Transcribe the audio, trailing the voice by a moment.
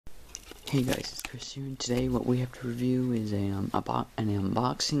Hey guys, it's Chris here, and today what we have to review is an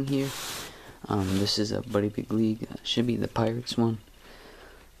unboxing here. This is a Buddy Big League, should be the Pirates one.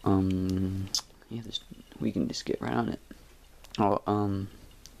 Yeah, we can just get right on it.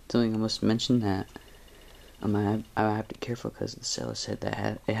 Something I must mention that I have to be careful because the seller said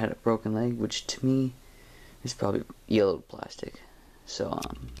that it had a broken leg, which to me is probably yellowed plastic. So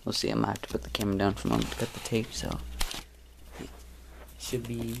we'll see. I might have to put the camera down for a moment to cut the tape. So. Should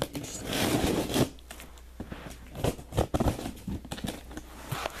be interesting.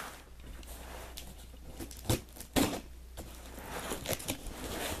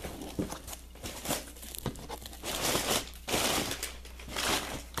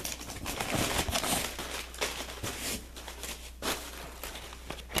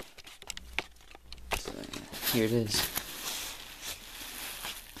 So, here it is.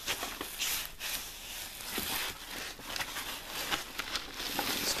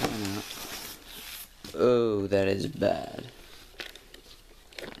 Oh, that is bad.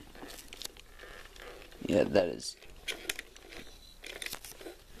 Yeah, that is.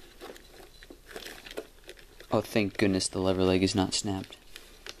 Oh, thank goodness the lever leg is not snapped.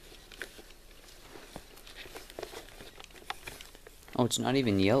 Oh, it's not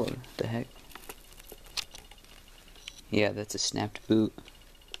even yellow. What the heck? Yeah, that's a snapped boot.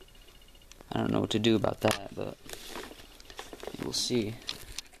 I don't know what to do about that, but we'll see.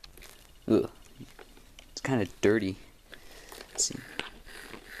 Ugh. Kind of dirty. Let's see.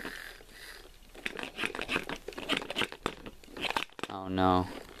 Oh no,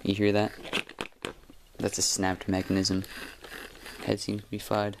 you hear that? That's a snapped mechanism. Head seems to be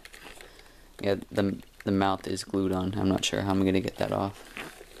fried. Yeah, the mouth is glued on. I'm not sure how I'm gonna get that off,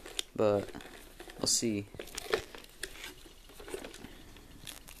 but we'll see.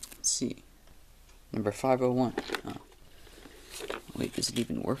 Let's see. Number 501. Oh. Wait, does it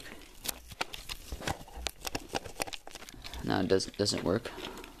even work? No, it doesn't work.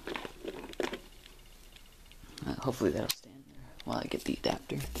 Hopefully that'll stand there while I get the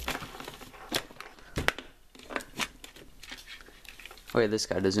adapter. Oh yeah, this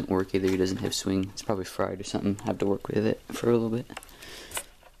guy doesn't work either. He doesn't have swing. It's probably fried or something. I have to work with it for a little bit.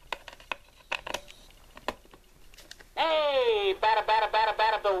 Hey, batter, batter, batter,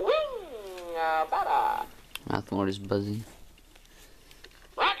 batter, the wing, batter. Mouth water's buzzing.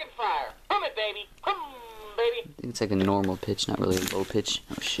 Rocket fire, hum it, baby, hum, baby. I think it's like a normal pitch, not really a low pitch.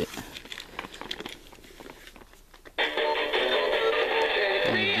 Oh shit.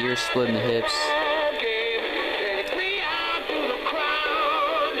 And the gear split in the hips.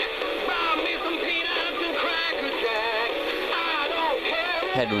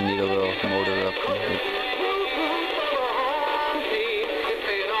 Head would need a little motor up.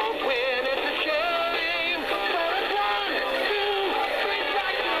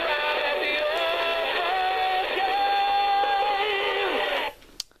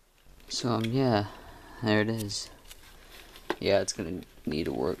 So yeah, there it is. Yeah, it's gonna need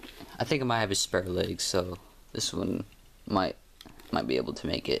to work. I think I might have a spare leg, so this one might be able to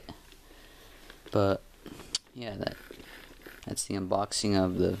make it. But yeah, that's the unboxing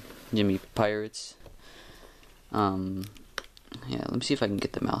of the Jimmy Pirates. Yeah, let me see if I can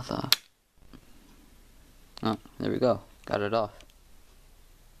get the mouth off. Oh, there we go. Got it off.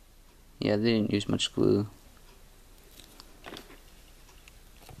 Yeah, they didn't use much glue.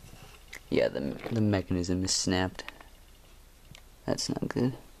 Yeah, the mechanism is snapped. That's not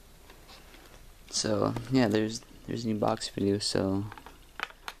good. So yeah, there's the unbox video. So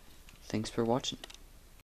thanks for watching.